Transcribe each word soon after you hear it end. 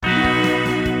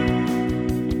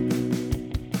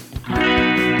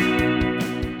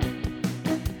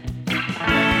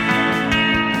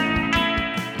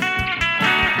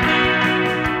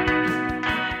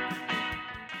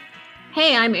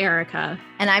I'm Erica.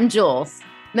 And I'm Jules.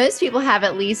 Most people have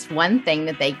at least one thing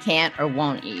that they can't or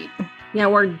won't eat. Yeah,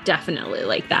 we're definitely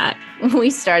like that.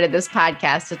 We started this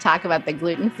podcast to talk about the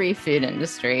gluten-free food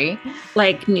industry.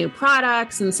 Like new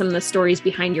products and some of the stories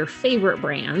behind your favorite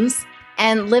brands.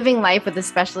 And living life with a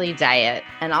specialty diet.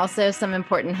 And also some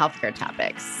important healthcare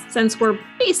topics. Since we're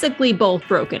basically both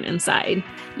broken inside.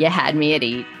 You had me at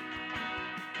eat.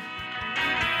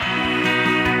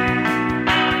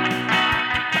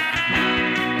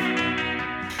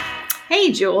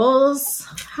 Hey, Jules.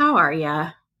 How are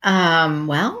ya?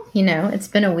 Well, it's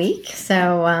been a week.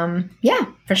 So, yeah,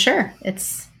 for sure.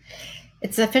 It's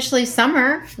officially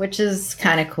summer, which is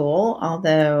kind of cool.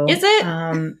 Although, is it?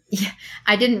 Yeah,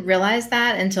 I didn't realize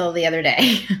that until the other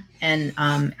day. And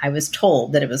I was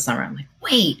told that it was summer. I'm like,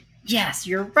 wait, yes,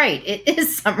 you're right. It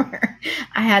is summer.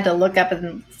 I had to look up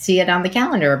and see it on the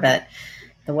calendar, but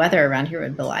the weather around here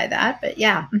would belie that. But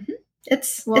yeah,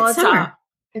 it's summer.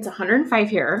 It's 105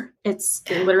 here. It's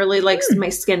literally like my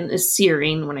skin is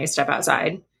searing when I step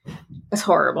outside. It's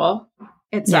horrible.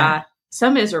 It's so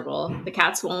miserable. The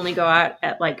cats will only go out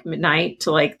at like midnight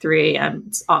to like 3 a.m.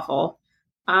 It's awful.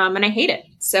 And I hate it.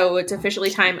 So it's officially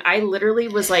time. I literally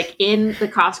was like in the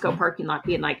Costco parking lot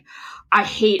being like, I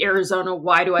hate Arizona.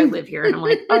 Why do I live here? And I'm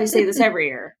like, I say this every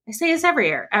year.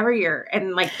 Every year.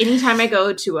 And like anytime I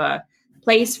go to a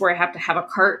place where I have to have a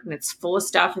cart and it's full of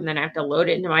stuff and then I have to load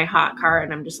it into my hot car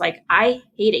and I'm just like, I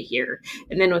hate it here.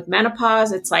 And then with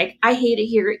menopause, it's like, I hate it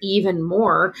here even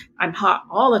more. I'm hot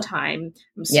all the time.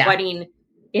 I'm sweating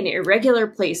in irregular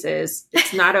places.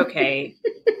 It's not okay.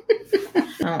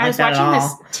 I was watching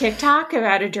this TikTok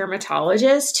about a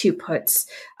dermatologist who puts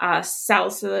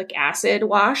salicylic acid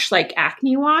wash, like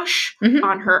acne wash,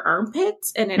 on her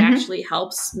armpits, and it actually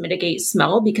helps mitigate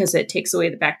smell because it takes away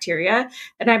the bacteria.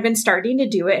 And I've been starting to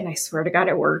do it, and I swear to God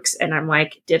it works. And I'm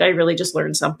like, did I really just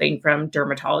learn something from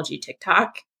dermatology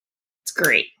TikTok? It's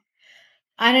great.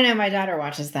 I don't know. My daughter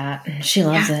watches that. She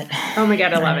loves it. Oh my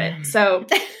God, I love it. So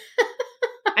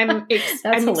I'm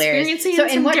experiencing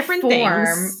some different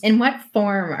things. In what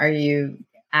form are you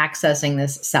accessing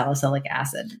this salicylic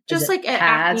acid? Just like an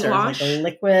pads acne or wash, like a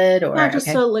liquid, or just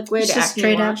a liquid just acne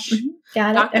straight wash. Up. Got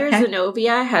it. Dr.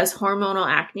 Zenobia has hormonal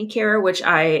acne care, which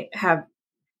I have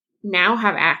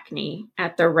acne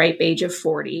at the ripe age of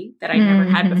 40 that I never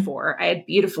had before. I had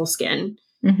beautiful skin,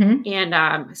 and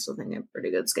I still think I have pretty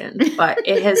good skin, but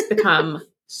it has become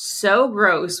so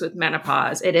gross with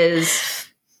menopause. It is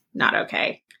not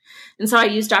okay. And so I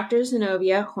use Dr.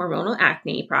 Zenobia hormonal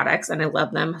acne products, and I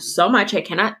love them so much. I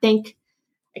cannot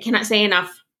say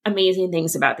enough amazing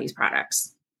things about these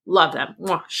products. Love them.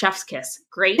 Mwah, chef's kiss.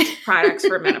 Great products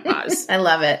for menopause. I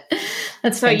love it.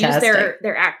 That's so fantastic. I use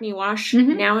their acne wash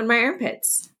now in my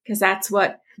armpits because that's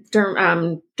what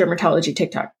dermatology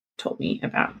TikTok told me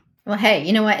about. Well, hey,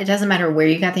 you know what? It doesn't matter where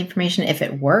you got the information. If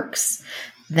it works,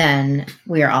 then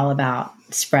we are all about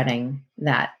spreading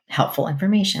that helpful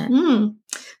information.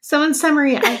 So in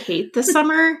summary, I hate the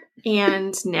summer,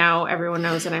 and now everyone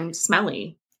knows that I'm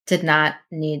smelly. Did not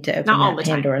need to open that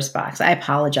Pandora's box. I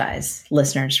apologize,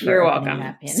 listeners, for You're welcome.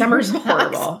 Summer's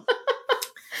horrible.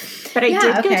 But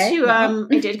I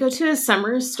did go to a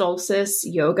summer solstice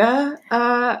yoga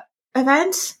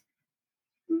event.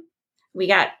 We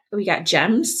got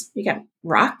gems. We got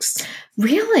rocks.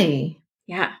 Really?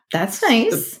 Yeah. That's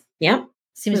nice. Yep.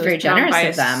 Seems very generous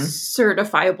of them.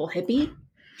 Certifiable hippie.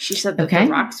 She said that the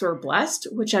rocks were blessed,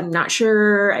 which I'm not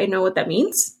sure I know what that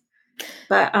means.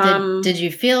 But did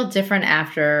you feel different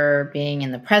after being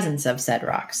in the presence of said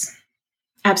rocks?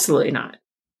 Absolutely not.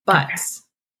 But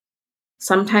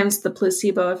sometimes the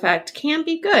placebo effect can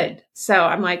be good. So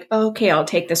I'm like, okay, I'll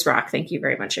take this rock. Thank you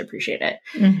very much. I appreciate it.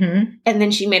 And then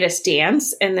she made us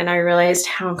dance. And then I realized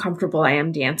how uncomfortable I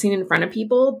am dancing in front of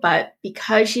people. But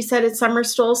because she said it's summer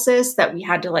solstice, that we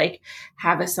had to like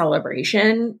have a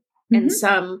celebration. And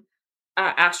some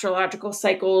astrological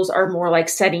cycles are more like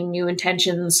setting new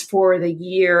intentions for the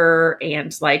year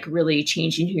and like really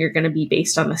changing who you're going to be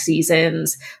based on the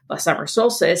seasons. But summer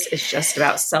solstice is just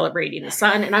about celebrating the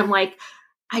sun. And I'm like,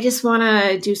 I just want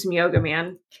to do some yoga,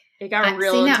 man. It got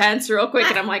real intense real quick.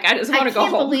 And I'm like, I just want to go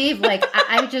home. I can't believe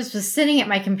I just was sitting at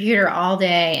my computer all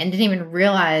day and didn't even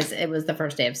realize it was the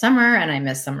first day of summer and I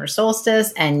missed summer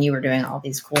solstice and you were doing all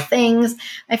these cool things.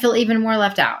 I feel even more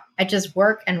left out. I just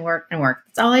work and work and work.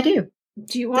 That's all I do.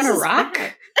 Do you want a rock?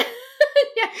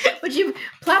 Yeah. Would you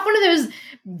plop one of those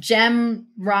gem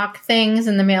rock things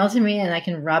in the mail to me and I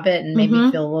can rub it and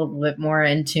maybe feel a little bit more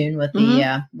in tune with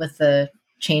the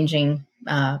changing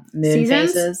moon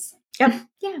seasons? Phases? Yep.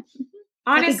 Yeah.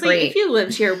 Honestly, if you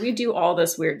lived here, we'd do all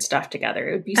this weird stuff together.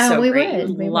 It would be so great.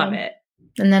 We would love it.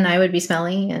 And then I would be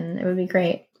smelly and it would be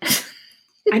great.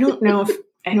 I don't know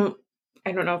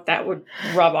if that would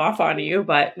rub off on you,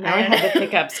 but now I have the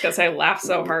hiccups because I laughed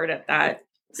so hard at that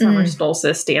summer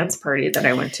solstice dance party that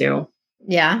I went to.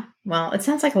 Yeah. Well, it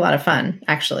sounds like a lot of fun,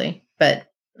 actually, but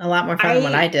a lot more fun than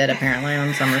what I did apparently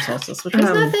on summer solstice, which was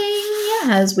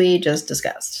nothing, as we just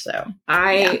discussed. So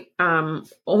I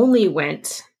only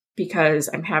went because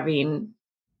I'm having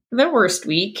the worst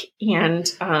week,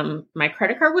 and my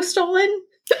credit card was stolen.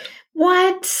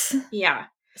 What? Yeah.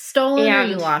 Stolen or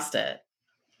you lost it?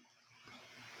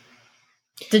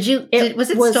 Was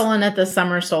it stolen at the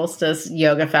summer solstice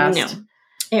yoga fest? No.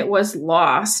 It was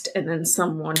lost, and then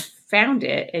someone found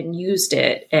it and used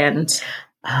it and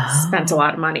spent a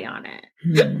lot of money on it.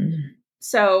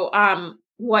 So,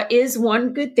 what is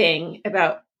one good thing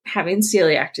about having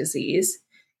celiac disease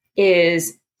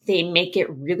is they make it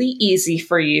really easy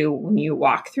for you when you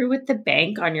walk through with the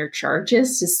bank on your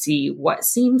charges to see what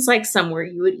seems like somewhere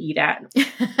you would eat at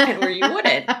and where you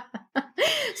wouldn't.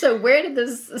 So where did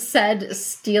this said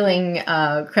stealing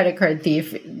credit card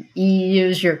thief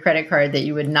use your credit card that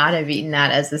you would not have eaten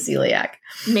at as a celiac?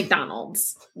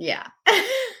 McDonald's. Yeah.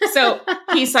 So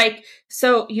he's like,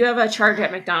 so you have a charge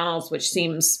at McDonald's, which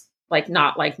seems like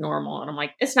not like normal. And I'm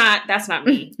like, that's not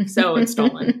me. So it's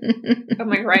stolen. I'm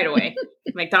like, right away.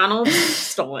 McDonald's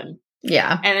stolen.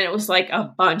 Yeah. And then it was like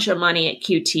a bunch of money at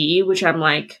QT, which I'm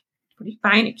like, what do you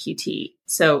find at QT?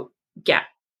 So yeah.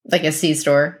 Like a C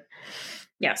store.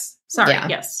 Yes. Sorry. Yeah.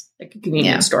 Yes. Like a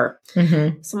convenience store.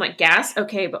 Mm-hmm. So I'm like, gas?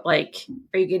 Okay. But like,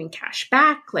 are you getting cash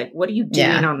back? Like, what are you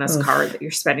doing on this card that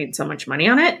you're spending so much money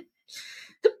on it?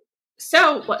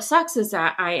 So what sucks is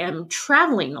that I am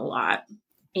traveling a lot,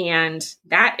 and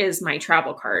that is my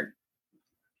travel card.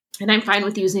 And I'm fine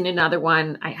with using another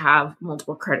one. I have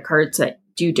multiple credit cards that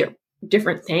do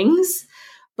different things,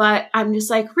 but I'm just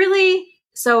like, really?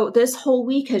 So this whole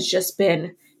week has just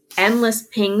been endless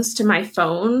pings to my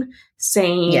phone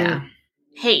saying,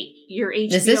 hey, your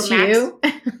HBO is this Max. You?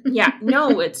 Yeah,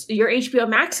 no, it's your HBO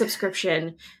Max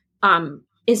subscription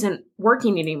isn't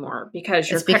working anymore because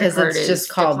your credit card is just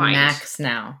called declined. Max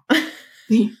now.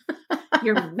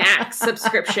 Your Max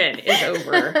subscription is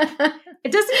over.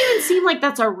 It doesn't even seem like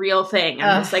that's a real thing.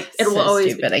 I'm just like, it will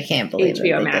always stupid. I can't believe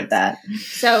HBO they Max. did that.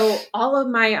 So all of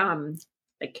my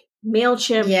like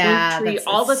MailChimp, Linktree,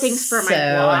 all the things for my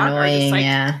blog are just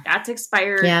like, that's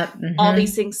expired. Yep. Mm-hmm. All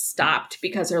these things stopped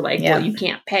because they're like, well, you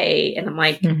can't pay. And I'm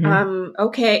like,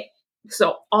 okay.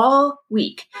 So all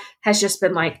week has just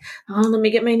been like, oh, let me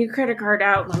get my new credit card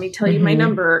out. Let me tell you my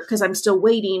number, because I'm still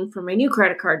waiting for my new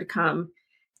credit card to come.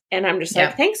 And I'm just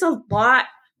like, thanks a lot,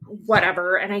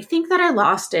 whatever. And I think that I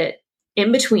lost it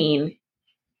in between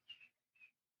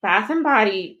not Bath and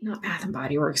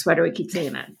Body Works. Why do I keep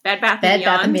saying that? Bed Bath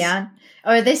and Beyond.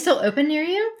 Oh, are they still open near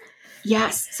you?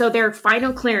 Yes. So they're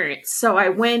final clearance. So I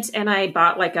went and I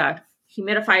bought like a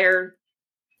humidifier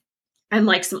and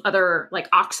like some other like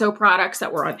OXO products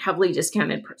that were on heavily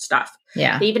discounted stuff.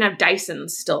 Yeah. They even have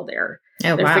Dysons still there.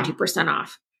 Oh, they're wow. 50%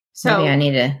 off. So maybe I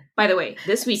need to. By the way,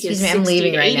 this week is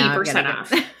 60 to 80%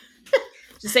 off.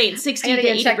 Just saying 60 to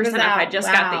 80% off. I just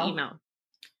got the email.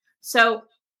 So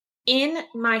in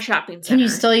my shopping center. Can you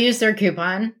still use their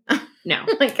coupon? No.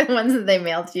 Like the ones that they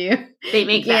mailed to you? They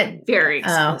make that very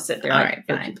explicit. They're all like,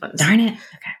 right, fine. coupons. Darn it.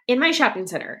 Okay. In my shopping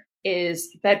center is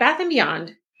Bed Bath and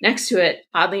Beyond. Next to it,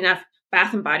 oddly enough,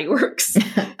 Bath and Body Works.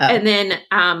 And then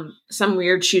some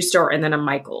weird shoe store and then a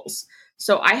Michael's.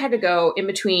 So I had to go in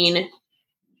between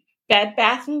Bed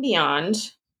Bath and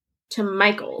Beyond to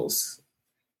Michael's.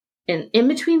 And in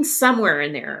between somewhere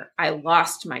in there, I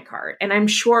lost my card. And I'm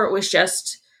sure it was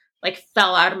just like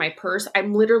fell out of my purse.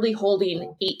 I'm literally holding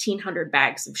 1,800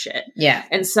 bags of shit. Yeah.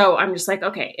 And so I'm just like,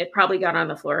 okay, it probably got on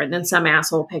the floor. And then some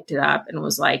asshole picked it up and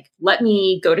was like, let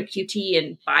me go to QT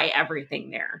and buy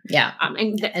everything there. Yeah.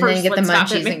 And then first, get the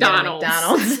munchies at McDonald's.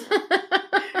 And go to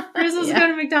McDonald's. First, let's go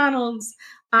to McDonald's.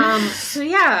 So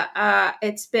yeah,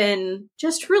 it's been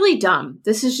just really dumb.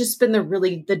 This has just been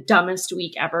the dumbest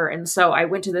week ever. And so I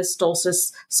went to this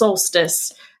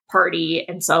solstice party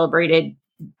and celebrated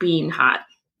being hot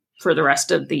for the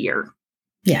rest of the year.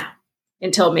 Yeah.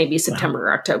 Until maybe September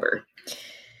or October.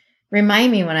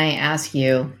 Remind me when I ask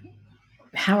you,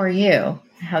 how are you?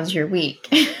 How's your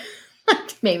week?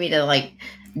 Maybe to like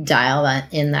dial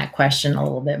that question a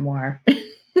little bit more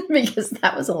because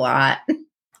that was a lot.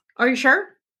 Are you sure?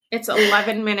 It's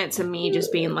 11 minutes of me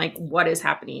just being like, what is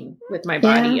happening with my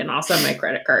body and also my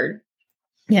credit card?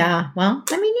 Yeah. Well,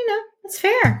 I mean, it's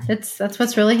fair. That's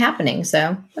what's really happening.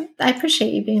 So I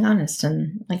appreciate you being honest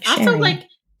and like sharing. Also, like,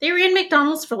 They ran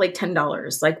McDonald's for like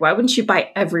 $10. Like, why wouldn't you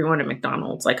buy everyone at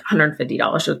McDonald's like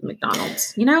 $150 with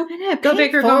McDonald's? You know, I know. Go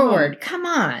big or go home. Come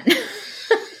on.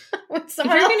 If you're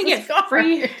gonna get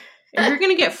free, if you're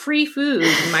gonna get free food,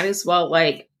 you might as well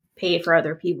like pay for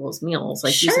other people's meals.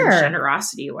 Like, use some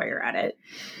generosity while you're at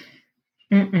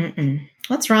it.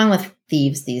 What's wrong with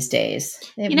thieves these days?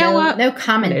 They have no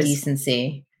common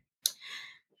decency.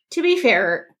 To be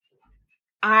fair,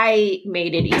 I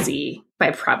made it easy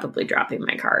by probably dropping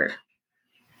my card.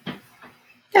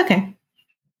 Okay.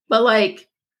 But like,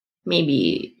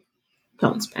 maybe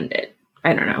don't spend it.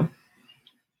 I don't know.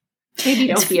 Maybe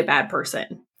don't be a bad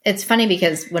person. It's funny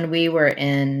because when we were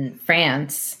in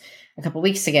France a couple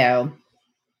weeks ago,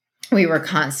 we were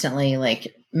constantly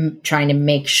like trying to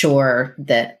make sure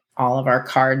that all of our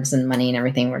cards and money and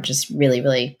everything were just really,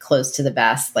 really close to the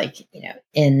best, like, you know,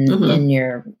 in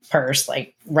your purse,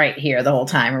 like right here the whole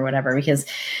time or whatever, because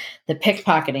the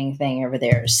pickpocketing thing over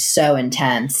there is so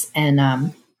intense.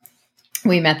 And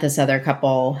we met this other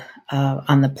couple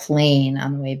on the plane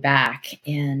on the way back,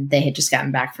 and they had just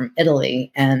gotten back from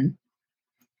Italy. And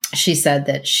she said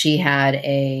that she had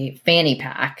a fanny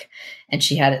pack and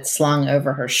she had it slung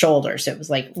over her shoulder. So it was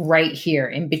like right here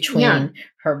in between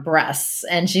her breasts.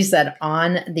 And she said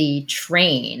on the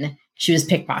train, she was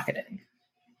pickpocketed.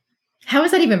 How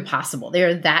is that even possible?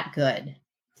 They're that good.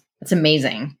 That's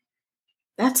amazing.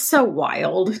 That's so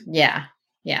wild. Yeah.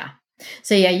 Yeah.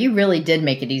 So yeah, you really did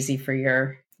make it easy for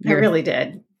your I really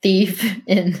did. Thief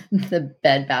in the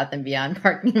Bed Bath and Beyond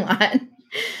parking lot.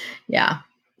 Yeah.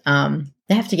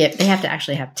 They have to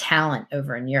actually have talent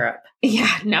over in Europe.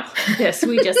 Yeah, no. We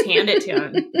just hand it to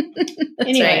them.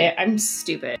 Anyway, right. I'm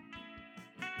stupid.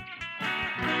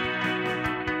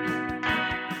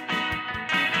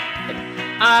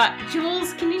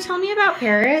 Jules, can you tell me about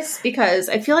Paris? Because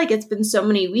I feel like it's been so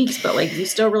many weeks, but like you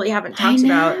still really haven't talked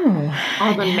about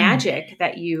all the magic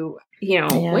that you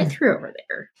went through over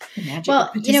there. The magic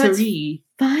of patisserie.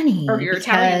 It's funny. Or your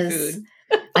Italian food.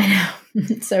 I know.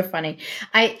 It's so funny.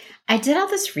 I did all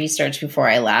this research before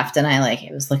I left, and I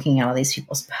was looking at all these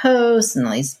people's posts and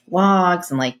all these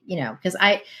blogs, and because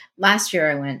last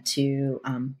year I went to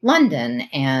London,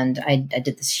 and I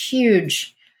did this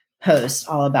huge post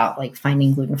all about like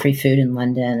finding gluten-free food in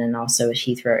London and also at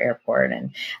Heathrow Airport,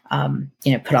 and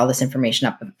put all this information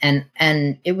up,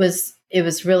 and it was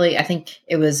really, I think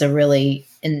it was a really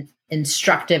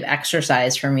instructive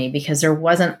exercise for me, because there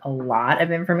wasn't a lot of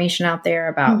information out there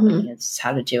about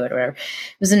how to do it or whatever.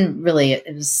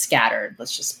 It was scattered.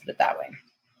 Let's just put it that way.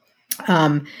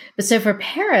 But so for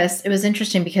Paris, it was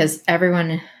interesting because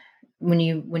everyone, when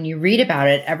you read about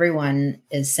it, everyone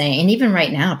is saying, and even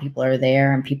right now, people are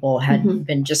there and people had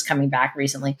been just coming back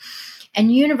recently,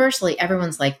 and universally,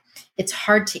 everyone's like, it's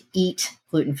hard to eat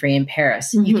gluten-free in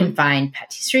Paris. You can find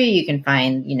patisserie, you can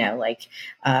find,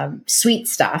 sweet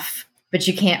stuff, but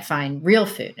you can't find real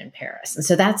food in Paris. And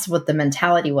so that's what the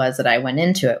mentality was that I went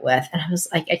into it with. And I was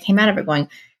like, I came out of it going,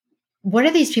 what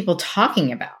are these people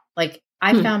talking about? Like,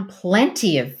 I found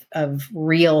plenty of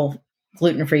real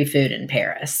gluten-free food in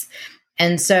Paris.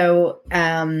 And so,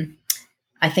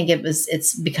 I think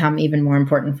it's become even more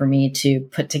important for me to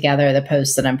put together the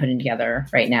post that I'm putting together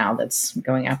right now, that's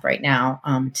going up right now,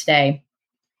 today,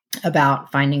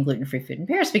 about finding gluten-free food in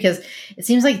Paris, because it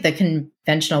seems like the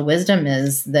conventional wisdom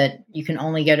is that you can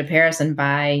only go to Paris and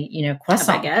buy,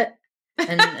 croissant a baguette.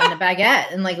 and a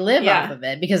baguette and like live off of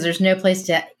it, because there's no place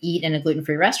to eat in a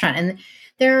gluten-free restaurant. And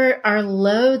there are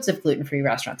loads of gluten-free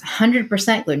restaurants,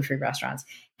 100% gluten-free restaurants.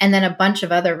 And then a bunch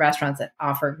of other restaurants that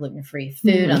offer gluten-free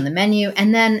food on the menu.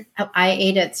 And then I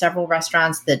ate at several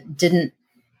restaurants that didn't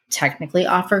technically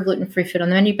offer gluten-free food on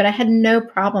the menu, but I had no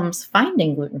problems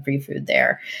finding gluten-free food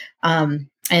there. And,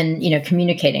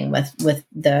 communicating with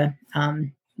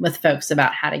folks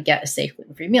about how to get a safe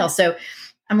gluten-free meal. So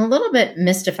I'm a little bit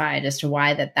mystified as to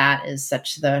why that is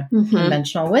such the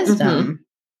conventional wisdom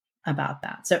about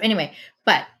that. So anyway,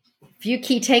 but a few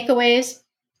key takeaways.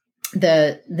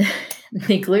 The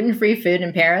gluten-free food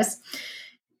in Paris,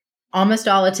 almost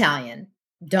all Italian.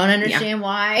 Don't understand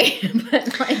why,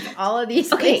 but like all of these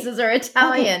places are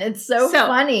Italian. It's so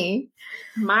funny.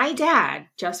 My dad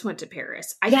just went to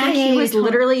Paris. I think he was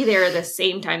literally there the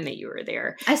same time that you were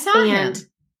there. I saw him.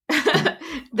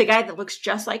 The guy that looks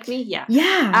just like me. Yeah.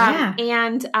 Yeah.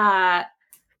 And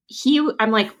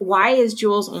I'm like, why is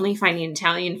Jules only finding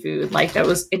Italian food? Like that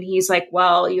was, and he's like,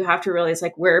 well, you have to realize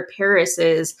like where Paris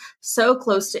is so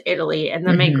close to Italy, and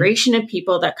the migration of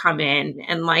people that come in,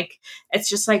 and like, it's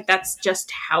just like, that's just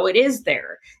how it is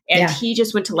there. And he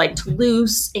just went to like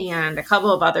Toulouse and a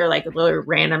couple of other like little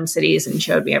random cities and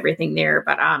showed me everything there.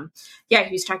 But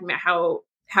he was talking about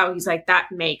how he's like, that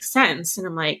makes sense. And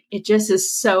I'm like, it just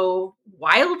is so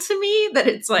wild to me that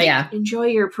it's like, enjoy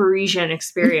your Parisian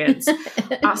experience.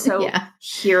 Also,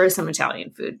 here is some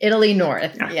Italian food. Italy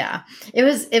North. Yeah. It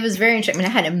was very interesting. I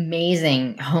mean, I had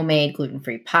amazing homemade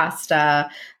gluten-free pasta,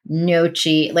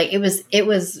 gnocchi. Like it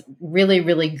was really,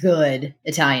 really good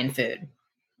Italian food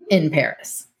in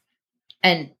Paris.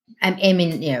 And I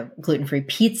mean, gluten-free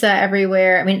pizza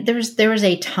everywhere. I mean, there was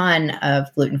a ton of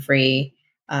gluten-free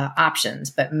options,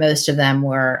 but most of them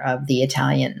were of the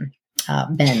Italian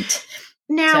bent.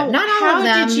 Now, so not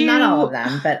all of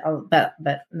them,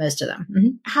 but most of them. Mm-hmm.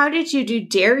 How did you do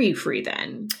dairy-free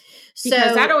then?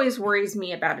 Because that always worries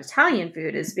me about Italian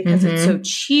food is because it's so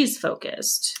cheese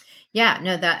focused. Yeah,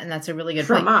 no, that's a really good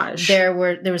Fromage.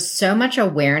 point. There was so much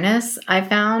awareness I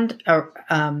found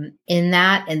in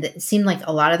that, and it seemed like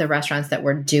a lot of the restaurants that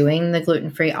were doing the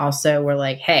gluten-free also were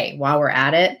like, hey, while we're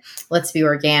at it, let's be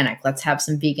organic. Let's have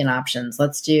some vegan options.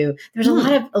 There's a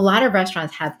lot of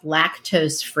restaurants have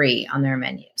lactose-free on their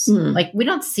menus. Like we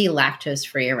don't see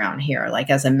lactose-free around here, like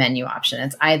as a menu option.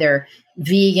 It's either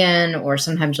vegan or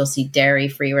sometimes you'll see dairy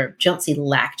free or you don't see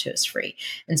lactose free.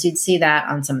 And so you'd see that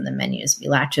on some of the menus, be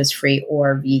lactose free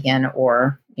or vegan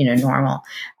or, normal.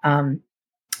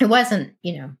 It wasn't,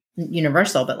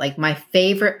 universal, but like my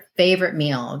favorite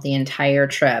meal of the entire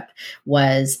trip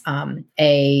was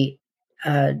a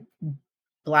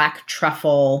black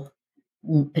truffle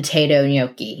potato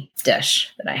gnocchi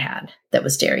dish that I had that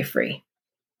was dairy free.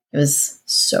 It was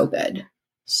so good.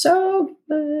 So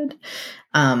good.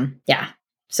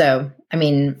 So, I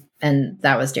mean, and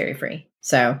that was dairy free.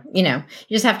 So, you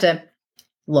just have to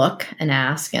look and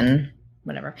ask and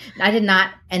whatever. I did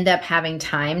not end up having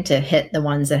time to hit the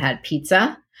ones that had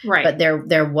pizza. Right. But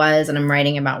there was, and I'm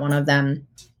writing about one of them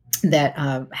that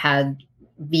had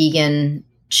vegan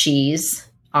cheese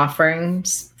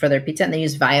offerings for their pizza, and they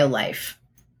use Violife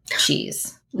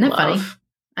cheese. Isn't that funny?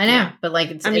 I know, but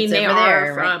like it's they over are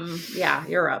there, from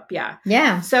Europe,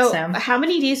 yeah. So how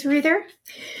many days were you there?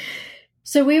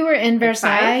 So we were in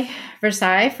Versailles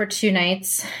for 2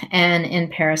 nights, and in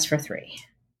Paris for 3.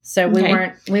 So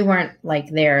we weren't like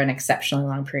there an exceptionally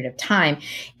long period of time.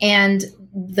 And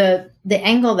the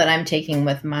angle that I'm taking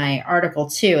with my article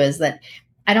too is that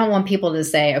I don't want people to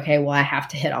say, okay, well, I have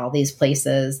to hit all these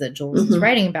places that Jules is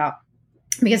writing about.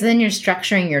 Because then you're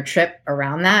structuring your trip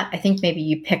around that. I think maybe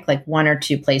you pick like 1 or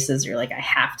 2 places. You're like, I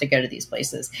have to go to these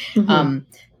places.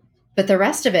 But the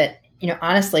rest of it,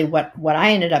 honestly, what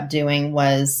I ended up doing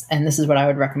was, and this is what I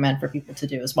would recommend for people to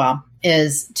do as well,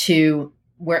 is to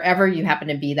wherever you happen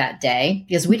to be that day,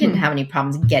 because we didn't have any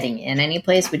problems getting in any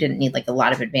place. We didn't need like a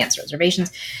lot of advanced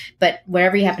reservations, but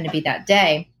wherever you happen to be that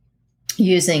day,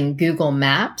 using Google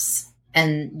Maps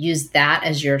and use that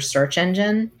as your search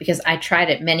engine, because I tried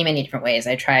it many, many different ways.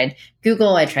 I tried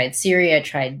Google, I tried Siri, I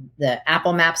tried the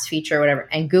Apple Maps feature, whatever.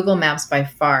 And Google Maps by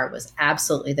far was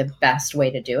absolutely the best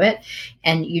way to do it.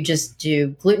 And you just do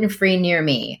gluten-free near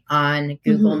me on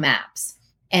Google Maps.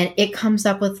 And it comes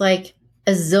up with like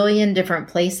a zillion different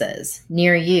places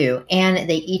near you. And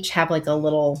they each have like a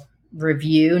little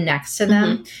review next to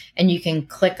them, and you can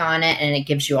click on it and it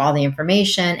gives you all the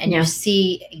information, and you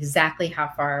see exactly how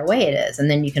far away it is. And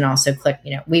then you can also click,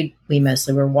 we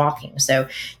mostly were walking. So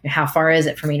how far is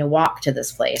it for me to walk to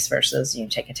this place versus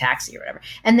take a taxi or whatever.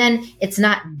 And then it's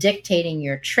not dictating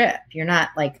your trip. You're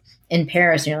not like in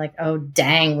Paris and you're like, oh,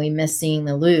 dang, we missed seeing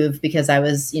the Louvre because I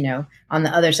was, on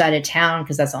the other side of town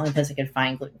because that's the only place I could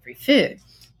find gluten-free food.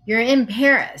 You're in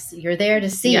Paris. You're there to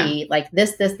see like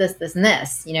this, and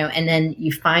this, and then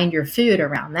you find your food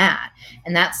around that.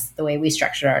 And that's the way we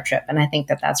structured our trip. And I think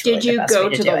that that's really the best way to do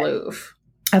it. Did you go to the Louvre?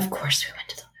 Of course we went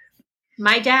to the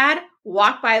Louvre. My dad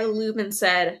walked by the Louvre and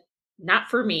said, not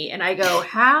for me. And I go,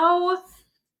 how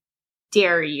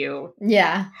dare you?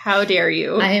 Yeah. How dare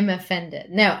you? I am offended.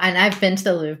 No, and I've been to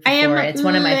the Louvre before. It's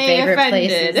one of my favorite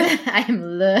places. I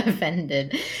am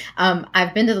offended.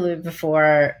 I've been to the Louvre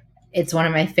before. It's one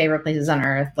of my favorite places on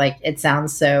earth. Like, it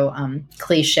sounds so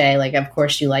cliche. Like, of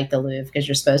course you like the Louvre because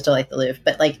you're supposed to like the Louvre.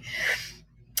 But like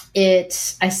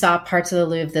I saw parts of the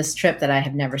Louvre this trip that I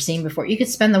have never seen before. You could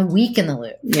spend the week in the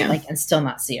Louvre, and still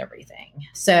not see everything.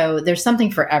 So there's something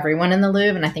for everyone in the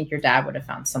Louvre. And I think your dad would have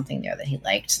found something there that he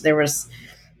liked. It was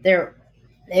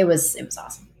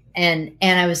awesome. And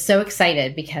I was so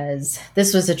excited because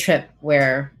this was a trip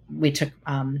where we took,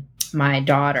 my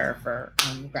daughter for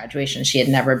graduation. She had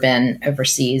never been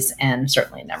overseas and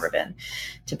certainly never been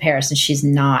to Paris. And she's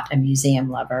not a museum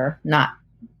lover,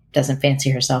 doesn't fancy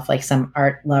herself like some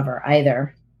art lover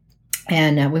either.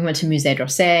 And we went to Musée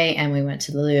d'Orsay and we went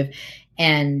to the Louvre,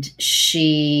 and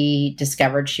she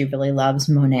discovered she really loves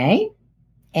Monet.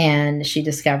 And she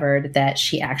discovered that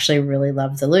she actually really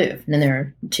loved the Louvre. And then there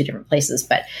are two different places,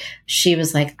 but she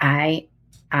was like, I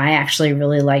actually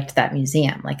really liked that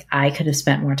museum. Like I could have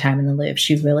spent more time in the Louvre.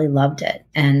 She really loved it.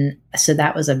 And so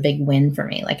that was a big win for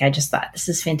me. Like I just thought, this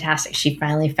is fantastic. She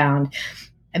finally found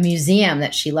a museum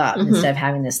that she loved instead of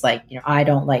having this like, I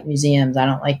don't like museums. I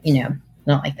don't like, I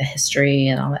don't like the history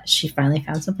and all that. She finally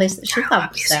found some place that she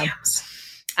loved. So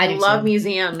I love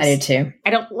museums. I do too. I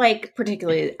don't like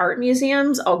particularly art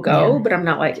museums. I'll go, but I'm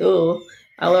not like, oh,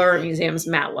 I love art museums.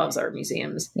 Matt loves art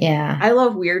museums. Yeah. I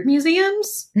love weird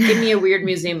museums. Give me a weird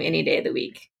museum any day of the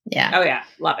week. Yeah. Oh, yeah.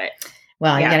 Love it.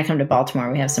 Well, you got to come to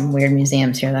Baltimore. We have some weird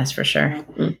museums here, that's for sure.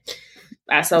 Mm-hmm.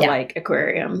 I also like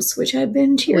aquariums, which I've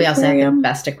been to your We also aquarium. have the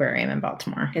best aquarium in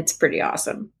Baltimore. It's pretty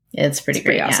awesome. It's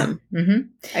pretty awesome. Yeah.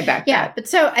 Mm-hmm. I back that. But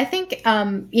so I think,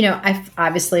 I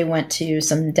obviously went to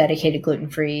some dedicated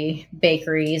gluten-free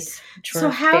bakeries, which were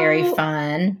very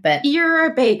fun. But you're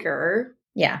a baker.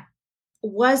 Yeah.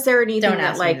 Was there anything Don't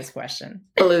that ask me this question.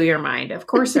 blew your mind? Of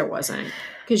course there wasn't,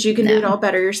 because you can do it all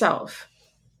better yourself,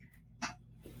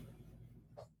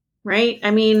 right?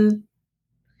 I mean,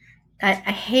 I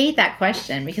hate that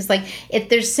question because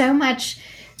there's so much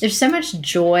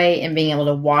joy in being able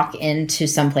to walk into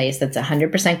some place that's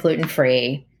 100%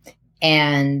 gluten-free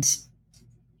and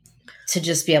to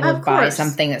just be able to buy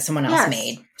something that someone else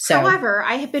made. So, however,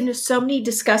 I have been to so many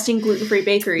disgusting gluten-free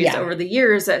bakeries over the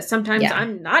years that sometimes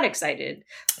I'm not excited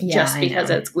just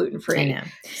because it's gluten-free. I know.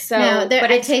 So,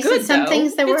 but I tasted good, some though.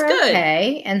 things that It's were good.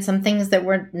 okay and some things that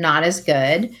were not as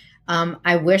good.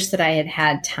 I wish that I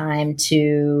had time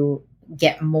to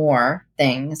get more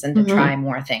things and to try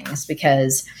more things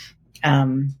because,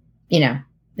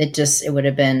 it would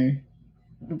have been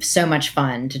so much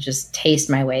fun to just taste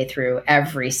my way through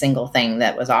every single thing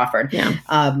that was offered. Yeah.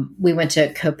 We went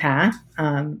to Copain,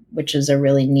 which is a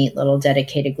really neat little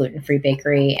dedicated gluten-free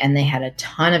bakery. And they had a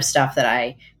ton of stuff that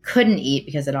I couldn't eat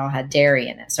because it all had dairy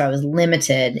in it. So I was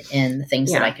limited in the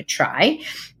things that I could try.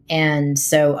 And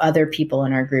so other people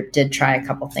in our group did try a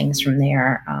couple things from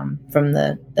there, from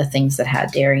the things that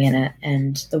had dairy in it.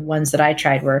 And the ones that I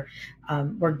tried were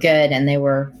good, and they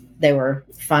were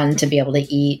fun to be able to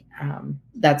eat.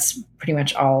 That's pretty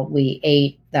much all we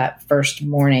ate that first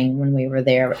morning when we were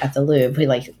there at the Louvre. We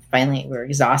were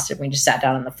exhausted. We just sat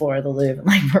down on the floor of the Louvre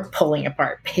and we're pulling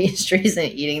apart pastries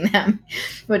and eating them,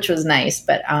 which was nice.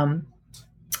 But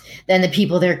then the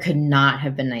people there could not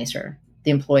have been nicer.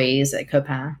 The employees at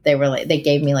Copain, they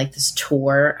gave me this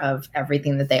tour of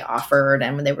everything that they offered,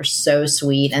 and they were so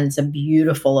sweet. And it's a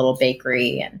beautiful little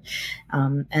bakery,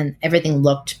 and everything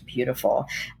looked beautiful.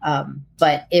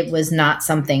 But it was not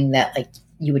something that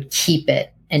you would keep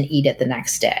it and eat it the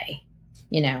next day,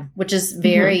 which is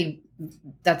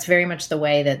that's very much the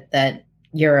way that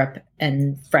Europe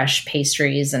and fresh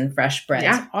pastries and fresh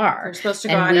breads are. You're supposed to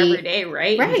go out every day,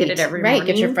 right? Right. Get it every morning.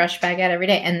 Get your fresh baguette every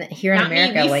day. And here in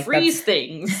America, we freeze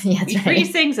things. We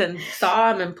freeze things and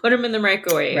thaw them and put them in the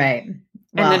microwave. Right. And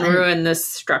then ruin this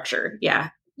structure.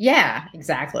 Yeah. Yeah,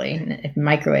 exactly. If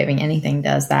microwaving anything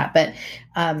does that. But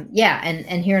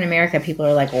and here in America, people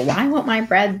are like, well, why won't my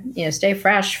bread, stay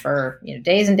fresh for,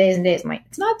 days and days and days? I'm like,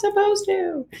 it's not supposed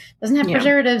to. It doesn't have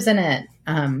preservatives in it.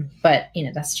 But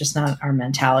that's just not our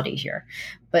mentality here.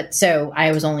 But so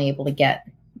I was only able to get,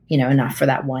 enough for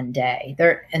that one day.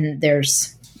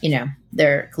 There's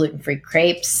there are gluten-free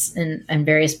crepes in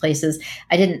various places.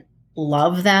 I didn't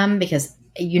love them because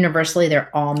universally they're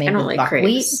all made with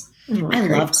buckwheat. I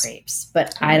love crepes,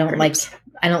 but I don't like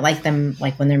them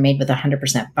when they're made with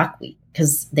 100% buckwheat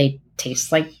because they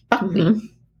taste like buckwheat.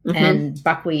 Mm-hmm. And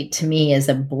buckwheat to me is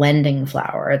a blending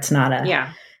flour. It's not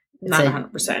not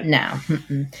 100%. No.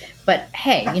 Mm-mm. But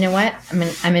hey, you know what?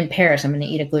 I'm in Paris. I'm going to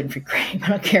eat a gluten-free crepe. I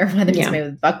don't care whether it's made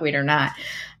with buckwheat or not.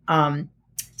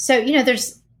 So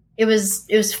it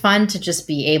was fun to just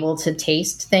be able to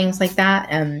taste things like that.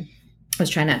 I was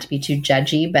trying not to be too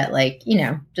judgy, but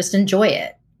just enjoy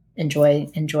it. Enjoy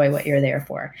what you're there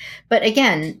for. But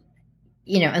again,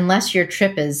 unless your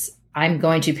trip is, I'm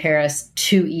going to Paris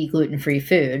to eat gluten-free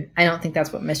food, I don't think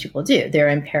that's what most people do. They're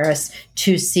in Paris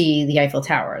to see the Eiffel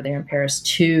Tower. They're in Paris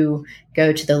to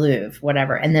go to the Louvre,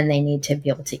 whatever. And then they need to be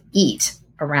able to eat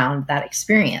around that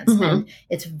experience. Mm-hmm. And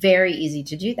it's very easy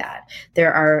to do that.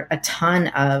 There are a ton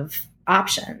of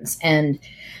options and,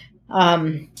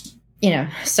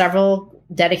 several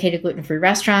dedicated gluten-free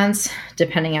restaurants,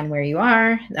 depending on where you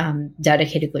are,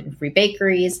 dedicated gluten-free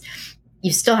bakeries.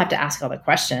 You still have to ask all the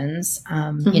questions,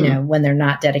 when they're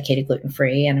not dedicated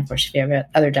gluten-free. And of course, if you have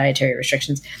other dietary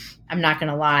restrictions, I'm not going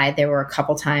to lie. There were a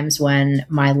couple times when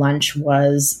my lunch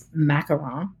was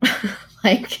macaron,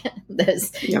 like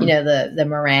those, Yum. the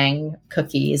meringue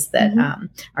cookies that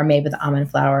are made with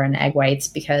almond flour and egg whites,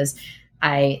 because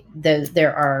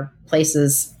there are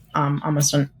places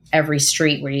almost on every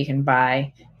street where you can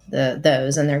buy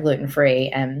those, and they're gluten-free.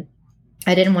 And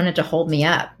I didn't want it to hold me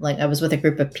up. Like, I was with a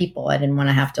group of people. I didn't want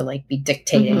to have to like be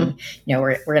dictating,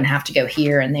 we're going to have to go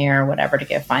here and there or whatever to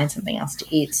go find something else to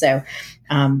eat. So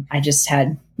I just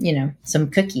had,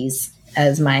 some cookies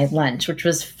as my lunch, which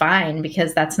was fine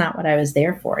because that's not what I was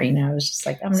there for. I was just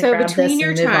like, I'm going to grab this and move on. So between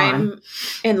your time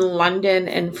in London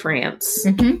and France,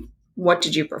 what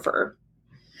did you prefer?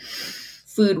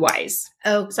 Food wise?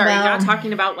 Oh, sorry, not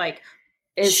talking about like,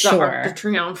 is the Arc de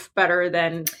Triomphe better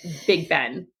than Big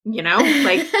Ben?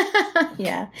 Like,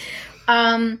 yeah.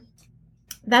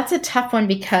 That's a tough one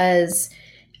because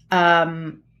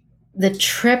the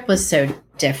trip was so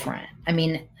different. I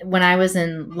mean, when I was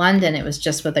in London, it was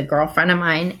just with a girlfriend of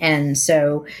mine. And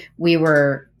so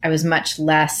I was much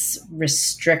less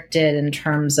restricted in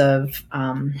terms of,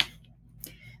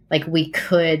 like, we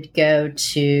could go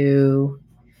to,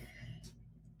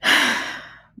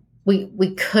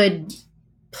 we could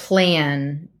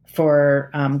plan for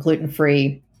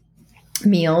gluten-free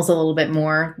meals a little bit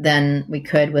more than we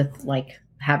could with like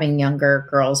having younger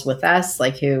girls with us,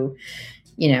 like who,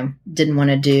 didn't want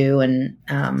to do and,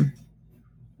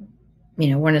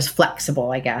 weren't as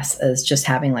flexible, I guess, as just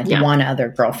having like one other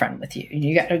girlfriend with you.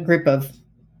 You got a group of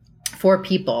 4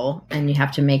 people and you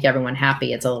have to make everyone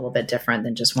happy. It's a little bit different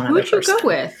than just one other person. Who'd you go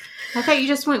with? I thought you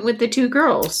just went with the 2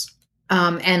 girls.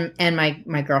 And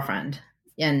my girlfriend.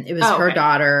 And it was her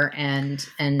daughter and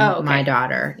my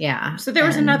daughter. Yeah. So there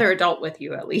was another adult with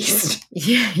you at least.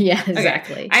 Yeah,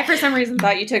 exactly. Okay. I, for some reason,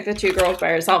 thought you took the 2 girls by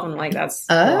yourself, and like, that's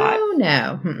a lot. Oh,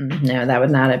 no. No, that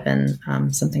would not have been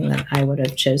something that I would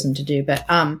have chosen to do. But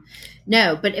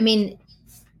no, but I mean,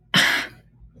 I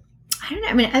don't know.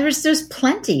 I mean, there's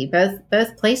plenty,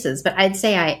 both places. But I'd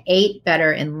say I ate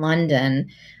better in London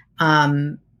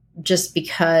just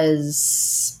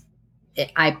because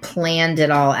I planned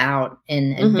it all out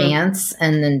in advance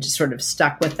and then just sort of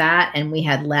stuck with that. And we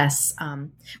had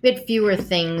we had fewer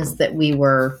things that we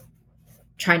were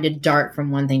trying to dart from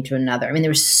one thing to another. I mean,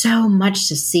 there was so much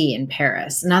to see in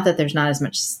Paris. Not that there's not as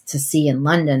much to see in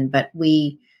London, but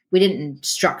we didn't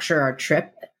structure our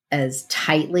trip as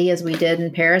tightly as we did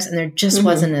in Paris. And there just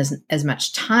wasn't as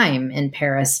much time in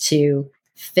Paris to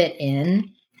fit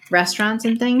in restaurants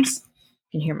and things.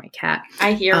 You can hear my cat.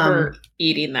 I hear her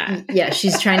eating that. Yeah,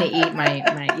 she's trying to eat my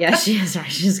she is. Sorry,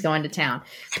 she's going to town.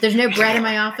 There's no bread in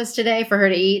my office today for her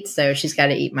to eat, so she's got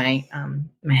to eat my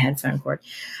my headphone cord.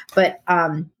 But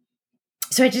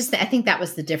so I think that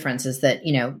was the difference, is that,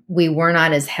 we were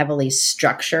not as heavily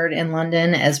structured in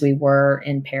London as we were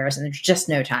in Paris, and there's just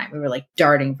no time. We were like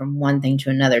darting from one thing to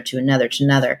another, to another, to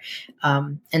another.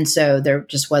 And so there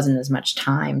just wasn't as much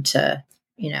time to,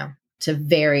 to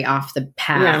vary off the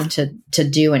path to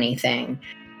do anything.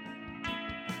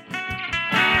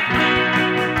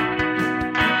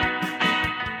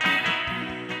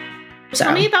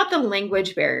 Tell me about the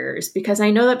language barriers, because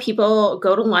I know that people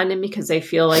go to London because they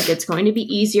feel like it's going to be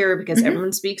easier because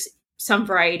everyone speaks some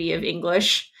variety of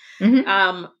English.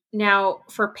 Now,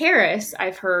 for Paris,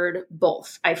 I've heard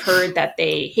both. I've heard that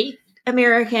they hate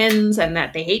Americans and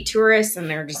that they hate tourists, and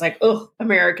they're just like, oh,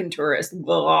 American tourists,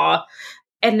 blah.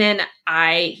 And then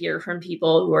I hear from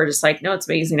people who are just like, no, it's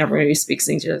amazing. Everybody speaks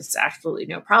English. It's absolutely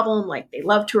no problem. Like, they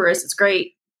love tourists. It's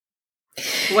great.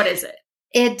 What is it?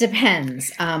 It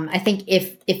depends. I think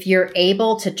if you're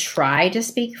able to try to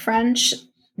speak French,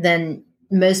 then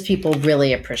most people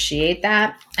really appreciate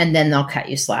that. And then they'll cut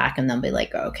you slack and they'll be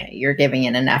like, oh, okay, you're giving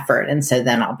it an effort. And so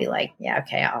then I'll be like, yeah,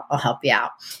 okay, I'll help you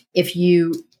out. If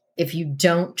you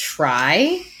don't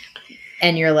try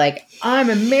and you're like, I'm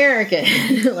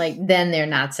American, like, then they're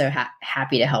not so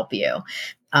happy to help you.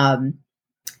 And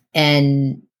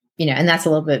that's a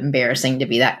little bit embarrassing to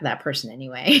be that person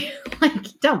anyway.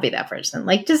 Like, don't be that person.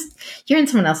 Like, just, you're in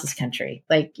someone else's country.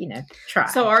 Like, try.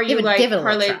 So are you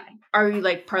are you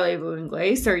like parlez-vous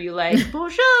anglais? Or are you like,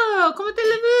 bonjour, comment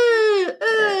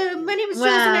allez-vous? My name is Jules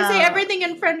and I say everything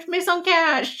in French, mais sans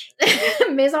cash.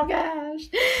 Mais sans cash.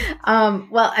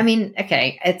 Well, I mean,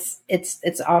 okay.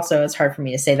 It's also, it's hard for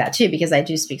me to say that too, because I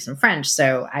do speak some French.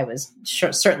 So I was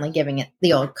certainly giving it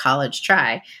the old college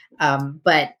try.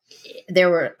 But there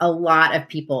were a lot of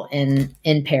people in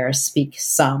Paris speak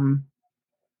some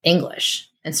English,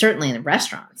 and certainly in the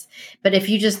restaurants. But if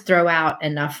you just throw out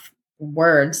enough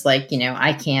words like,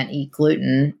 I can't eat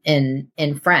gluten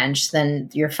in French, then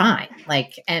you're fine.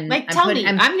 Like, and like,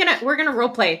 we're gonna role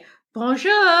play.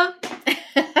 Bonjour.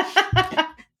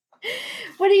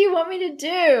 What do you want me to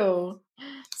do?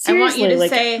 Seriously, I want you to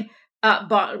say,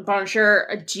 Bonjour,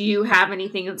 do you have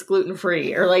anything that's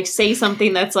gluten-free? Or like say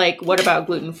something that's like, what about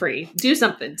gluten-free? Do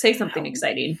something. Say something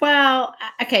exciting. Well,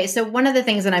 okay. So one of the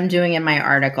things that I'm doing in my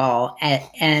article,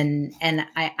 and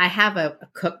I have a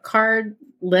cook card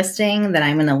listing that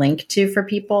I'm going to link to for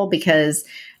people because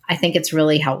I think it's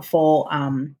really helpful.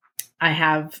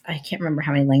 I can't remember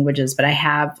how many languages, but I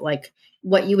have like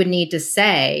what you would need to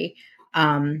say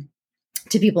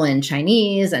to people in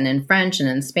Chinese and in French and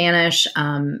in Spanish.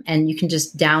 And you can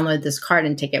just download this card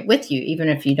and take it with you, even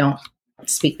if you don't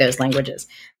speak those languages.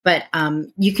 But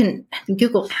you can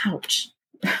Google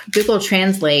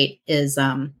Translate is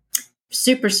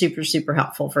super, super, super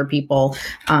helpful for people,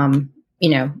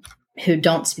 who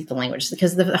don't speak the language.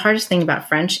 Because the hardest thing about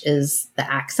French is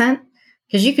the accent.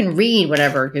 Because you can read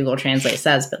whatever Google Translate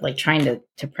says, but like trying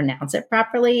to pronounce it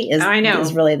properly is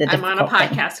really the difficult I'm on a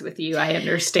podcast with you. I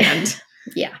understand.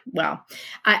 Yeah. Well,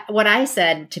 what I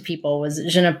said to people was,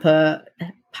 je ne peux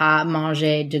pas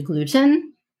manger de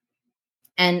gluten.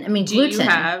 And I mean, gluten. Do you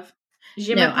have?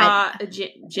 Je me pas,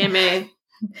 je me.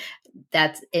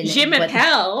 That's je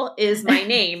m'appelle is my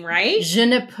name, right? Je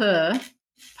ne peux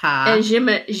pas. Je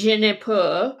ne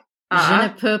peux. Je ne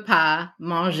peux pas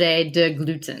manger de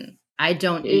gluten. I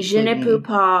don't eat je gluten. Ne peux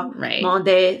pas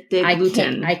manger de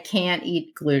gluten. I can't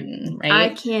eat gluten, right? I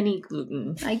can't eat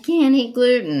gluten. I can't eat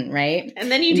gluten, right?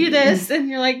 And then you do this and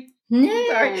you're like, no.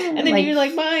 Sorry. And then you're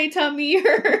like, my tummy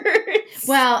hurts.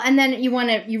 Well, and then you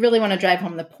really want to drive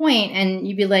home the point and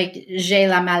you'd be like, j'ai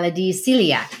la maladie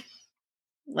cœliaque.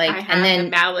 Like, I have the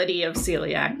malady of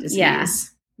celiac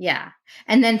disease. Yeah.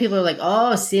 And then people are like,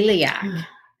 oh, celiac.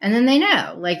 And then they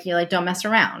know, like, you're like, don't mess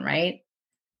around, right?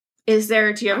 Do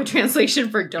you have a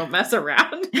translation for don't mess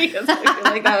around? Because I feel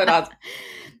like that would also.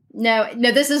 No,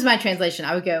 this is my translation.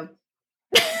 I would go,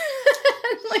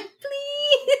 like,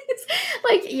 please.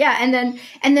 Like, yeah. And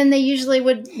then they usually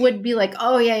would be like,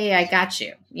 oh, yeah, I got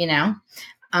you,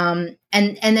 And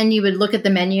then you would look at the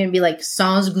menu and be like,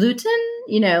 sans gluten,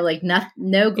 like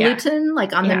no gluten,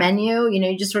 like on the menu,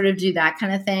 you just sort of do that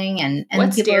kind of thing. And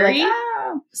what's people dairy? Are like,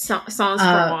 oh. Sans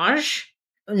fromage?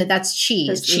 No, that's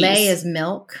cheese. Lait is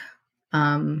milk.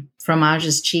 Fromage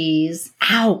is cheese.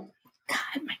 Ow.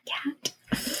 God, my cat.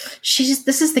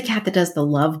 This is the cat that does the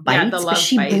love bites, but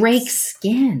she breaks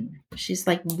skin. She's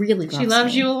like really loves She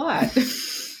loves me. you a lot.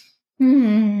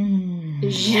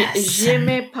 Yes. Je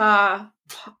ne pas.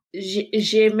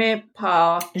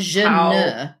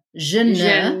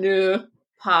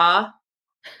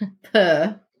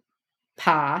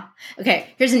 Okay,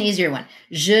 here's an easier one.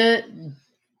 Je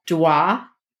dois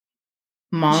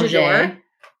manger.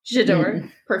 J'adore.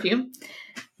 Perfume.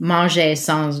 Manger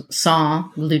sans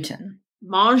gluten.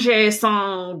 Manger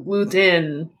sans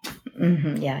gluten.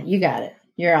 Mm-hmm, yeah, you got it.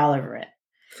 You're all over it.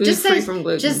 Food free from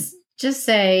gluten. Just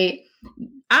say,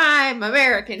 I'm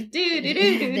American. Just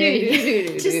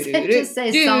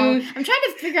say sans. I'm trying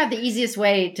to figure out the easiest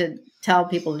way to tell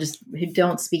people just who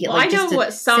don't speak it. Well, like, I know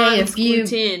what sans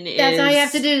gluten is. That's all you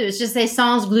have to do is just say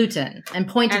sans gluten and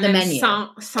point to the menu.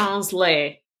 Sans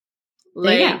lait.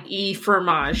 Lait e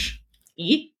fromage.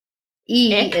 E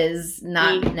is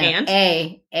not and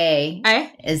A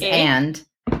is and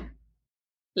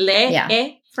lait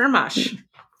et fromage.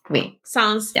 Oui.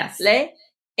 Sans lait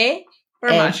et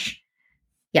fromage.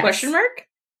 Yes. Question mark?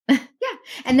 Yeah.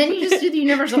 And then you just do the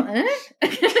universal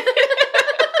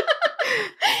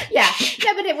Yeah.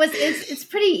 No, but it's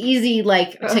pretty easy,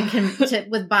 like to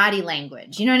with body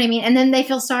language. You know what I mean? And then they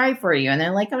feel sorry for you and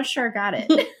they're like, oh, sure, got it.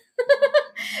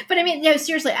 But I mean, no,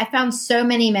 seriously, I found so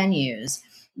many menus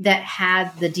that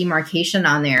had the demarcation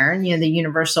on there, the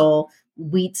universal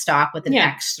wheat stock with an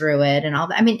X through it and all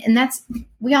that. I mean, and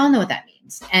we all know what that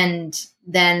means. And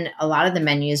then a lot of the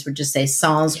menus would just say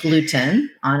sans gluten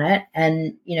on it.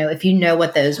 And, if you know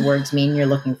what those words mean, you're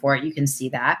looking for it, you can see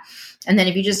that. And then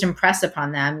if you just impress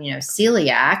upon them,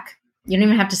 celiac, you don't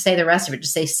even have to say the rest of it.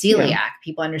 Just say celiac. Yeah.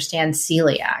 People understand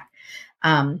celiac.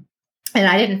 And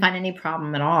I didn't find any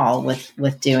problem at all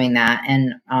with doing that.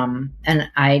 And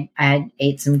I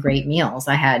ate some great meals.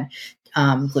 I had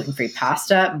gluten-free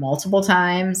pasta multiple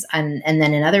times. And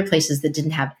then in other places that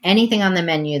didn't have anything on the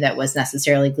menu that was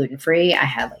necessarily gluten-free, I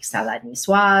had like salade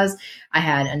niçoise. I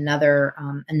had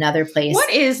another place.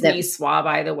 What is niçoise,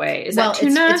 by the way? Is that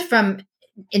tuna?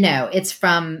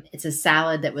 It's a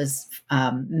salad that was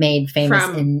made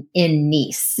famous in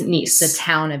Nice. Nice. The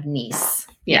town of Nice.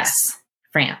 Yes.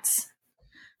 France.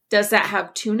 Does that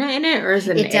have tuna in it, or is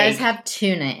it? It does have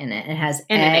tuna in it. It has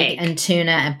egg and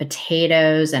tuna and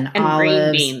potatoes and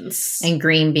olives and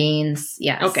green beans.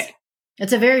 Yes. Okay.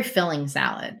 It's a very filling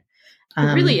salad. It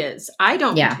really is. I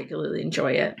don't particularly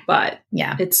enjoy it, but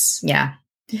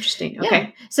Interesting. Okay. Yeah.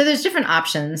 So there's different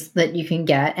options that you can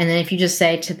get. And then if you just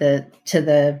say to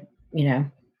the,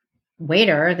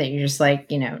 waiter that you're just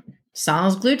like,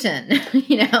 sans gluten,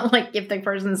 like if the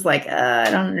person's like, I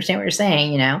don't understand what you're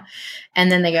saying,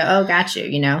 and then they go, oh, got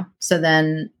you, so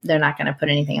then they're not going to put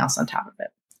anything else on top of it.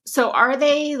 So are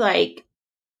they like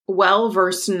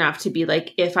well-versed enough to be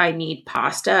like, if I need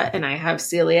pasta and I have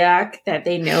celiac, that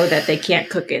they know that they can't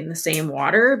cook it in the same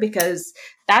water? Because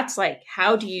that's like,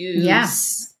 how do you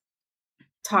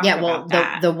talk about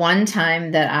that? The one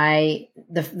time that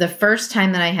the first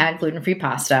time that I had gluten-free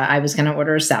pasta, I was going to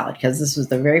order a salad because this was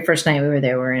the very first night we were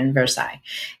there. We were in Versailles.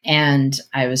 And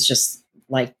I was just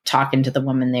like talking to the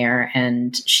woman there,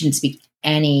 and she didn't speak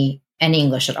any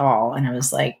English at all. And I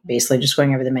was like, basically just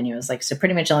going over the menu. I was like, so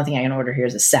pretty much the only thing I can order here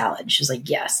is a salad. She was like,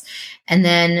 yes. And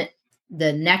then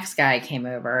the next guy came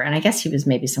over, and I guess he was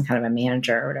maybe some kind of a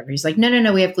manager or whatever. He's like,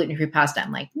 no, we have gluten-free pasta.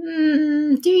 I'm like,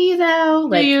 do you though?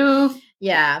 Like, do you?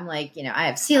 Yeah. I'm like, I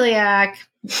have celiac.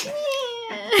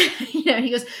 He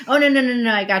goes, oh,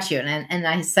 no, I got you. And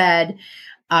I said,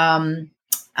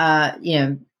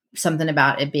 something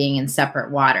about it being in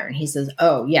separate water. And he says,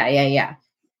 oh, yeah.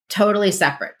 Totally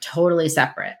separate.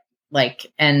 Like,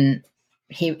 and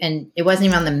it wasn't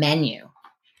even on the menu.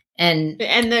 And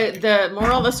the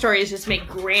moral of the story is just make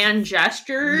grand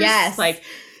gestures. Yes. Like,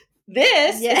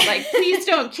 this is like, please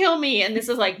don't kill me. And this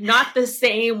is like not the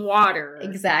same water.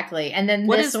 Exactly. And then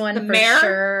what this is one the for mare?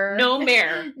 sure. No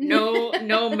mare.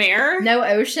 No mare. No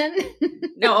ocean.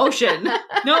 No ocean.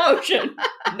 No ocean.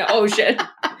 No ocean.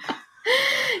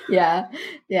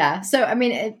 Yeah. So, I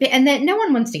mean, and then no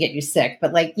one wants to get you sick,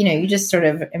 but like, you just sort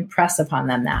of impress upon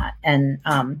them that. And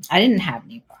I didn't have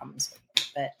any problems with it,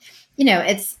 but,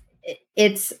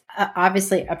 it's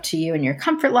obviously up to you and your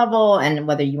comfort level and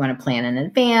whether you want to plan in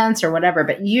advance or whatever.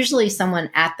 But usually someone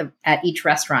at each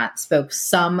restaurant spoke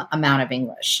some amount of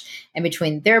English, and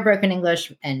between their broken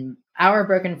English and our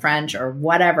broken French or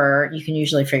whatever, you can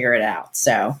usually figure it out.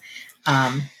 So,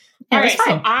 all right.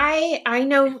 So I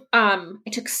know, I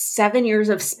took 7 years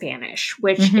of Spanish,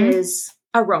 which is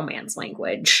a Romance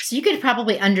language. So you could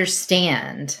probably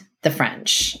understand the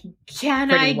French.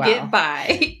 Can I get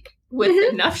by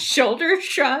with enough shoulder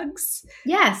shrugs?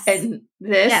 Yes. And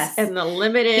this and the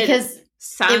limited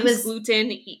sans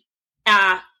gluten.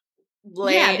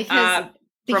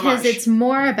 Because it's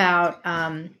more about,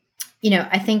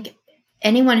 I think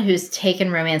anyone who's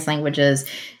taken Romance languages,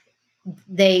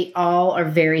 they all are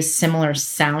very similar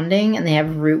sounding and they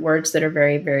have root words that are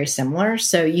very, very similar.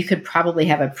 So you could probably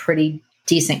have a pretty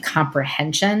decent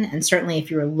comprehension. And certainly if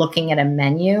you were looking at a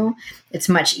menu, it's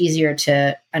much easier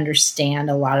to understand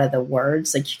a lot of the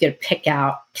words. Like you could pick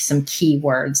out some key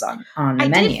words on the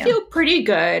menu. I did feel pretty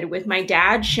good with my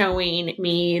dad showing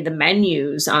me the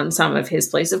menus on some of his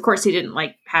places. Of course, he didn't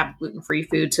have gluten-free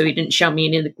food, so he didn't show me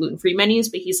any of the gluten-free menus,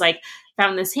 but he's like,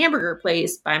 found this hamburger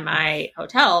place by my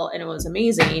hotel and it was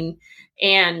amazing.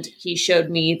 And he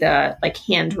showed me the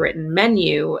handwritten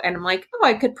menu, and I'm like, oh,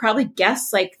 I could probably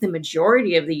guess the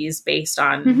majority of these based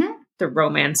on the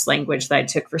Romance language that I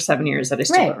took for 7 years that I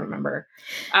still don't remember.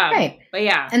 Right. But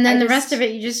yeah. And then the rest of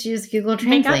it, you just use Google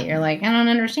Translate. You're like, I don't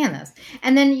understand this.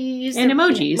 And then you use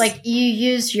emojis. You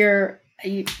use your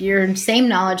same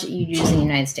knowledge that you use in the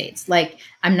United States. Like,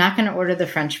 I'm not going to order the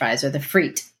French fries or the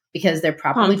frite because they're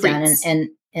probably done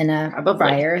in a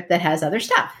fryer that has other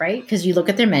stuff, right? Because you look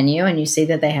at their menu and you see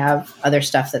that they have other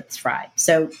stuff that's fried.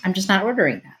 So I'm just not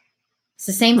ordering that. It's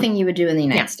the same thing you would do in the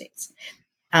United States.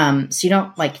 So you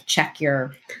don't check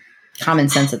your common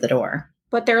sense at the door.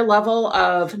 But their level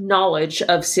of knowledge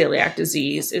of celiac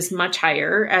disease is much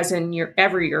higher, as in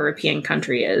every European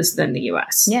country is, than the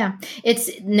U.S. Yeah.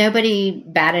 Nobody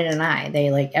batted an eye.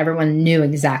 Everyone knew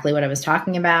exactly what I was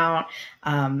talking about.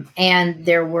 And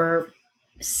there were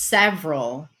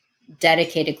several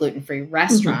dedicated gluten-free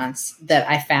restaurants that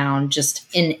I found just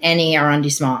in any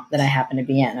arrondissement that I happened to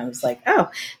be in. I was like, oh,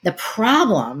 the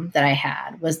problem that I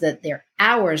had was that their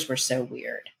hours were so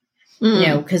weird.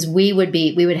 Because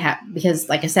because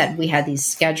like I said, we had these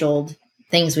scheduled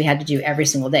things we had to do every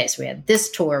single day. So we had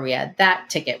this tour, we had that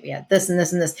ticket, we had this and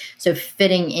this and this. So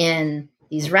fitting in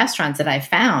these restaurants that I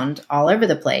found all over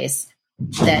the place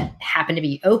that happened to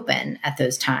be open at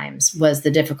those times was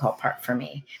the difficult part for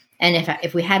me. And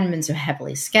if we hadn't been so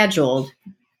heavily scheduled,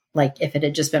 if it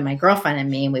had just been my girlfriend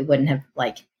and me, we wouldn't have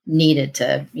needed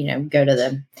to, go to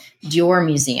the Dior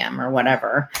museum or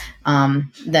whatever.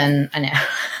 Then I know,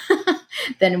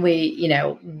 then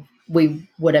we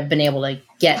would have been able to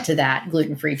get to that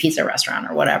gluten-free pizza restaurant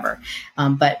or whatever.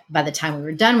 But by the time we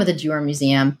were done with the Dior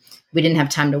museum, we didn't have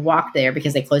time to walk there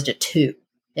because they closed at 2:00.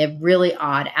 They have really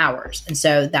odd hours. And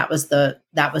so that was the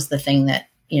thing that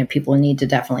people need to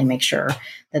definitely make sure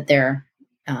that they're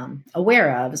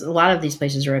aware of. A lot of these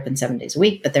places are open 7 days a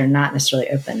week, but they're not necessarily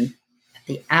open at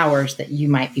the hours that you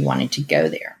might be wanting to go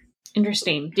there.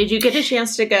 Interesting. Did you get a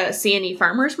chance to go see any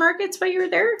farmers markets while you were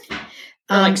there?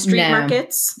 Or like street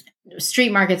markets?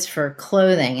 Street markets for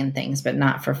clothing and things, but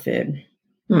not for food.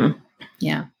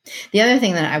 Yeah. The other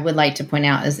thing that I would like to point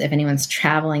out is if anyone's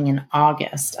traveling in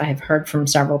August, I have heard from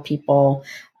several people,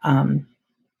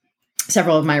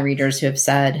 several of my readers who have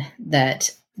said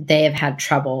that they have had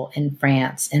trouble in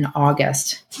France in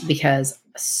August because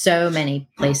so many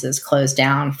places closed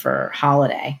down for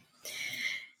holiday.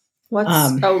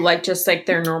 Like just like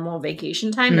their normal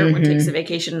vacation time? Everyone takes a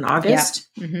vacation in August?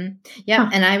 Yeah.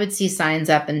 And I would see signs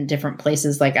up in different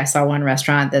places. Like I saw one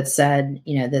restaurant that said,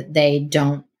 that they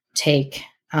don't take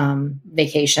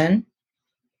vacation.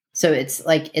 So it's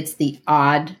the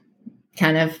odd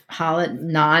kind of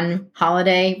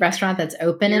non-holiday restaurant that's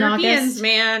open in August.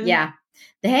 Man. Yeah.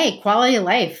 Hey, quality of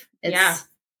life. It's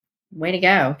way to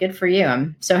go. Good for you.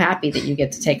 I'm so happy that you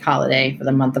get to take holiday for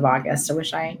the month of August. I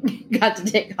wish I got to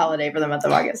take holiday for the month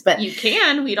of August, but you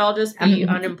can. We'd all just be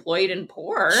unemployed and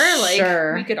poor. Like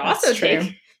sure, we could also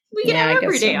take. We could have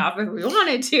every day off if we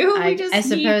wanted to. We just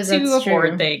need to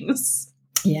afford things.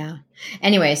 Yeah.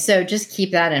 Anyway, so just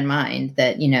keep that in mind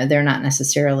that they're not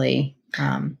necessarily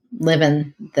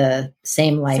living the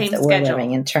same life that we're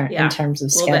living in terms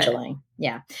of scheduling.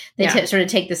 Yeah. They sort of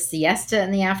take the siesta in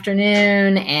the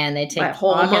afternoon and they take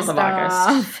whole month of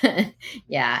August.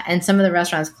 Yeah. And some of the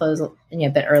restaurants close a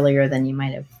bit earlier than you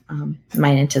might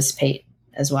anticipate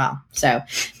as well. So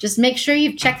just make sure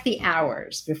you've checked the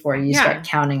hours before you start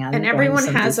counting on. And everyone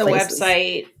has a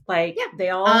website. Like they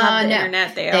all have the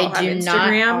internet. They all have Instagram.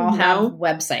 Not all have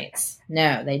websites.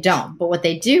 No, they don't. But what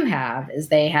they do have is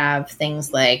they have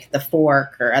things like the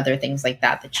Fork or other things like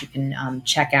that you can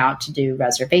check out to do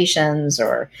reservations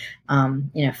or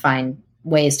find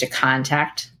ways to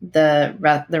contact the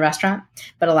restaurant.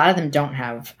 But a lot of them don't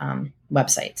have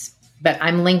websites. But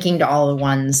I'm linking to all the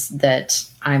ones that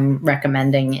I'm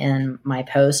recommending in my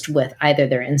post with either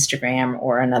their Instagram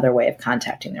or another way of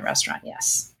contacting the restaurant.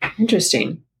 Yes.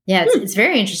 Interesting. Yeah, it's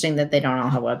very interesting that they don't all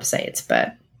have websites,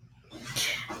 but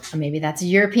maybe that's a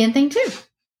European thing too.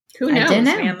 Who knows,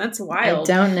 man? That's wild.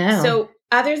 I don't know. So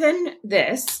other than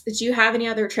this, did you have any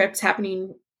other trips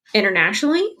happening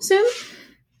internationally soon?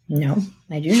 No,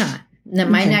 I do not. No,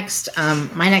 my next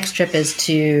trip is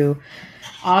to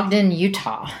Ogden,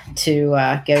 Utah,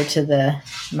 to go to the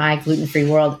My Gluten-Free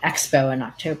World Expo in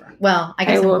October. Well, I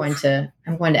guess I'm going to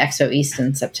Expo East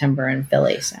in September in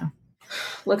Philly. So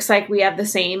looks like we have the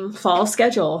same fall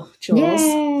schedule, Jules.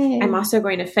 Yay. I'm also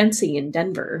going to Fancy in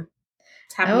Denver.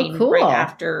 It's happening right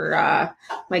after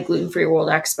My Gluten-Free World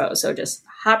Expo. So just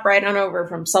hop right on over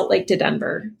from Salt Lake to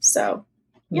Denver. So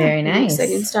very nice.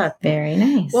 Exciting stuff. Very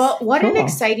nice. Well, what an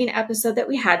exciting episode that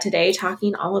we had today,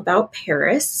 talking all about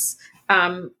Paris.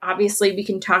 Obviously, we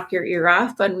can talk your ear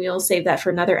off, and we'll save that for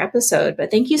another episode. But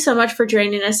thank you so much for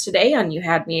joining us today on You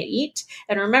Had Me at Eat.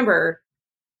 And remember,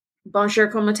 bonjour,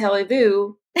 comment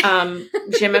allez-vous?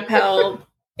 Je m'appelle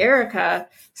Erica,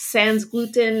 sans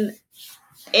gluten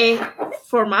et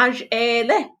fromage et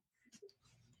lait.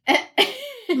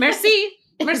 Merci.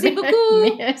 Merci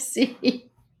beaucoup. Merci.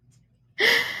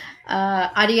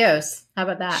 Adios. How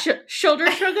about that? Shoulder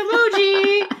shrug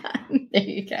emoji. There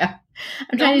you go.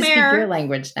 I'm trying to speak your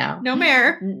language now. No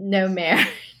mare. No mare.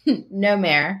 No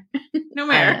mare. No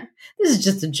mare. This is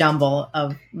just a jumble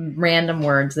of random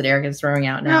words that Eric is throwing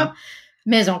out now.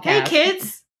 Maison Hey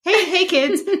kids. Hey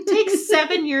kids. Take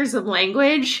 7 years of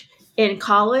language in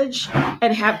college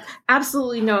and have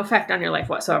absolutely no effect on your life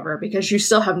whatsoever because you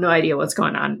still have no idea what's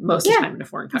going on most of the time in a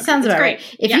foreign country. Sounds about right.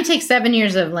 If you take 7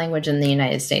 years of language in the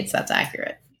United States, that's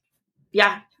accurate.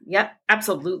 Yeah. Yep.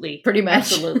 Absolutely. Pretty much.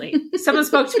 Absolutely. Someone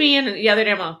spoke to me and the other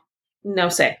day, I'm all, no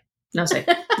say. I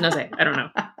don't know.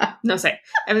 No say.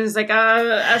 And it's like,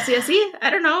 see, I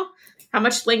don't know. How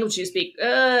much language do you speak?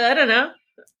 I don't know.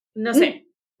 No say.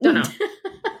 Don't know.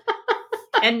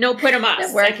 And no put a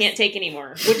mas. I can't take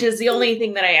anymore, which is the only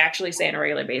thing that I actually say on a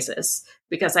regular basis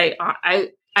because I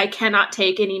cannot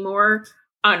take anymore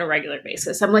on a regular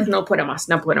basis. I'm like, no put a mas,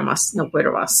 no put a mas, no put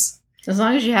a mas. As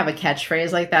long as you have a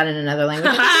catchphrase like that in another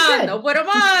language. No put a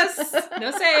mas.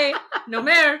 No say. No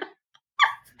mer.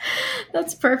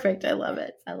 That's perfect. I love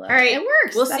it. All right. It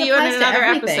works. We'll see you in another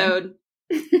episode.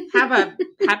 Have a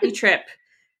happy trip.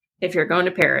 If you're going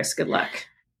to Paris, good luck.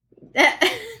 Happy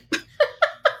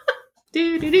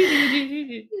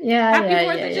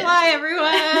 4th of July,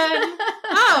 everyone.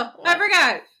 Oh, I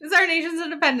forgot. It's our nation's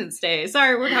Independence Day.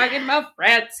 Sorry, we're talking about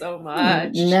France so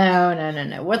much.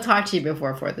 No. We'll talk to you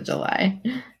before 4th of July.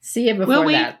 See you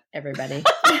before that, everybody.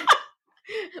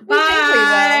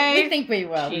 Bye. We think we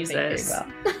will. Jesus.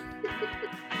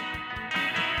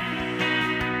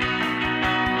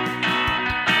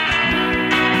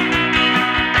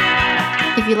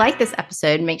 If you like this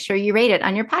episode, make sure you rate it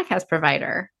on your podcast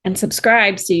provider. And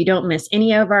subscribe so you don't miss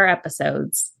any of our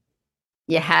episodes.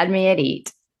 You had me at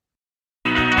eat.